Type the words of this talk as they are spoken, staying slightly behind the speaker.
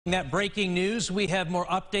That breaking news, we have more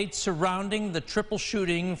updates surrounding the triple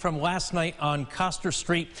shooting from last night on Coster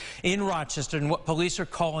Street in Rochester and what police are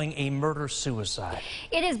calling a murder-suicide.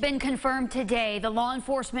 It has been confirmed today the law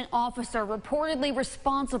enforcement officer reportedly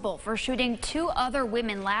responsible for shooting two other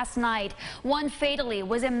women last night. One fatally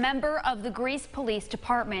was a member of the Greece Police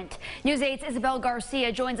Department. News 8's Isabel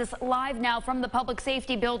Garcia joins us live now from the Public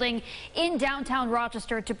Safety Building in downtown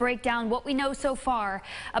Rochester to break down what we know so far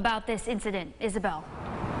about this incident. Isabel.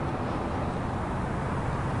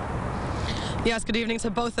 Yes, good evening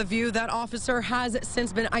to both of you. That officer has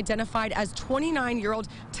since been identified as 29-year-old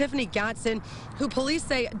Tiffani Gatson, who police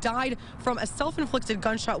say died from a self-inflicted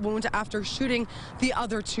gunshot wound after shooting the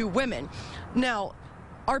other two women. Now,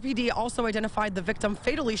 RPD also identified the victim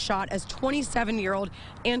fatally shot as 27-year-old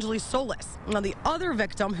Angely Solis. Now, the other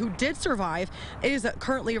victim, who did survive, is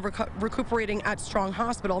currently recuperating at Strong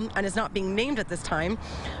Hospital and is not being named at this time.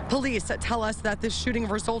 Police tell us that this shooting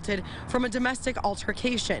resulted from a domestic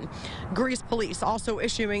altercation. Greece police also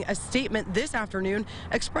issuing a statement this afternoon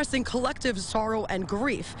expressing collective sorrow and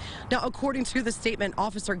grief. Now, according to the statement,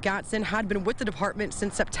 Officer Gatson had been with the department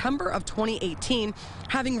since September of 2018,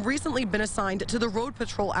 having recently been assigned to the road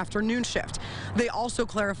patrol afternoon shift. They also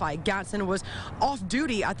clarify Gatson was off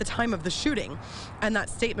duty at the time of the shooting. And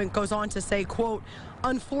that statement goes on to say, quote,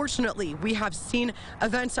 "Unfortunately, we have seen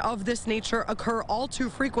events of this nature occur all too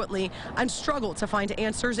frequently and struggle to find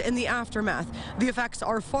answers in the aftermath. The effects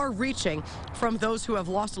are far-reaching, from those who have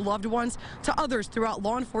lost loved ones to others throughout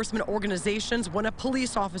law enforcement organizations when a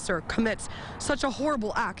police officer commits such a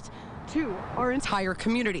horrible act to our entire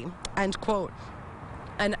community," end quote.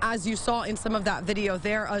 And as you saw in some of that video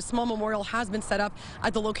there, a small memorial has been set up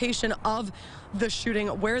at the location of the shooting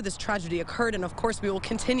where this tragedy occurred. And of course, we will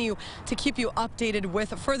continue to keep you updated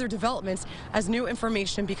with further developments as new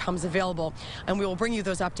information becomes available. And we will bring you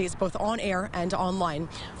those updates both on air and online.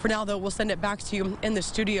 For now, though, we'll send it back to you in the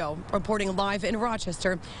studio. Reporting live in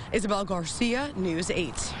Rochester, Isabel Garcia, News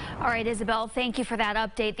 8. All right, Isabel, thank you for that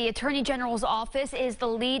update. The Attorney General's office is the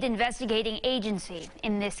lead investigating agency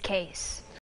in this case.